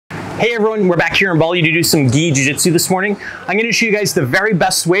Hey everyone, we're back here in Bali to do some gi jiu-jitsu this morning. I'm going to show you guys the very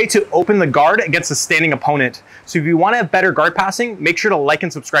best way to open the guard against a standing opponent. So if you want to have better guard passing, make sure to like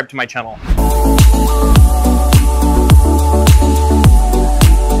and subscribe to my channel.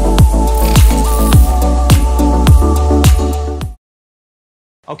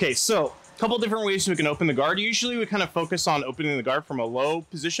 Okay, so a couple different ways we can open the guard. Usually we kind of focus on opening the guard from a low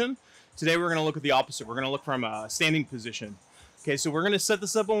position. Today we're going to look at the opposite. We're going to look from a standing position. Okay, so we're going to set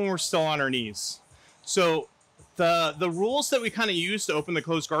this up when we're still on our knees. So the rules that we kind of use to open the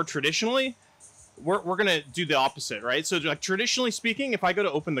closed guard traditionally, we're going to do the opposite, right? So like traditionally speaking, if I go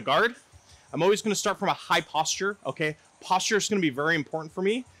to open the guard, I'm always going to start from a high posture, okay? Posture is going to be very important for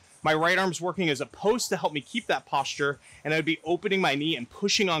me. My right arm's working as a post to help me keep that posture, and I would be opening my knee and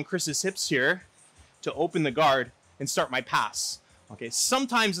pushing on Chris's hips here to open the guard and start my pass. Okay,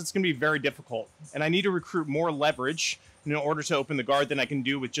 sometimes it's going to be very difficult, and I need to recruit more leverage in order to open the guard than I can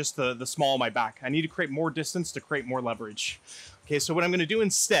do with just the small of my back. I need to create more distance to create more leverage. Okay, so what I'm going to do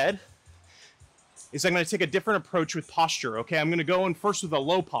instead is I'm going to take a different approach with posture. Okay, I'm going to go in first with a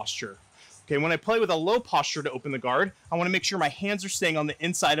low posture. Okay, when I play with a low posture to open the guard, I want to make sure my hands are staying on the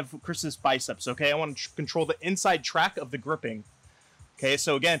inside of Chris's biceps. Okay, I want to control the inside track of the gripping. Okay,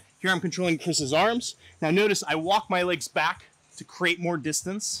 so again, here I'm controlling Chris's arms. Now notice I walk my legs back to create more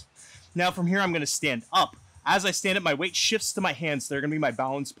distance. Now from here I'm going to stand up. As I stand up, my weight shifts to my hands. They're going to be my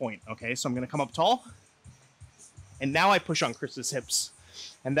balance point. Okay, so I'm going to come up tall. And now I push on Chris's hips.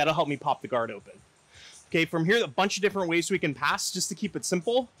 And that'll help me pop the guard open. Okay, from here, a bunch of different ways we can pass just to keep it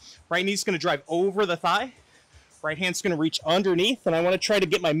simple. Right knee's going to drive over the thigh. Right hand's going to reach underneath. And I want to try to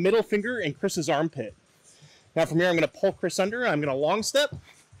get my middle finger in Chris's armpit. Now from here, I'm going to pull Chris under. I'm going to long step.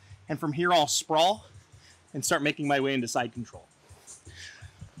 And from here, I'll sprawl and start making my way into side control.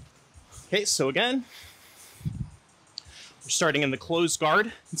 Okay, so again, we're starting in the closed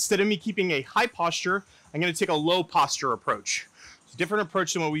guard. Instead of me keeping a high posture, I'm going to take a low posture approach. It's a different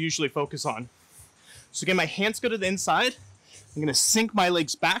approach than what we usually focus on. So again, my hands go to the inside. I'm going to sink my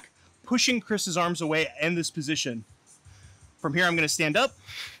legs back, pushing Chris's arms away in this position. From here, I'm going to stand up.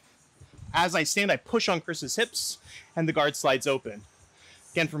 As I stand, I push on Chris's hips, and the guard slides open.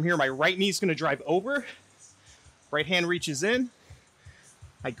 Again, from here, my right knee is going to drive over. Right hand reaches in.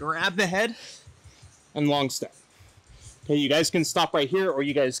 I grab the head and long step. Okay, you guys can stop right here, or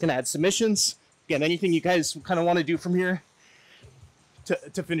you guys can add submissions. Again, anything you guys kind of want to do from here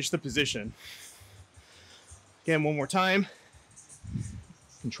to finish the position. Again, one more time.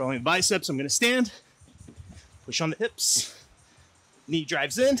 Controlling the biceps, I'm going to stand. Push on the hips. Knee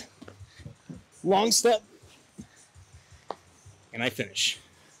drives in. Long step. And I finish.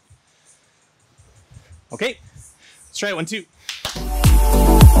 Okay, let's try it 1, 2.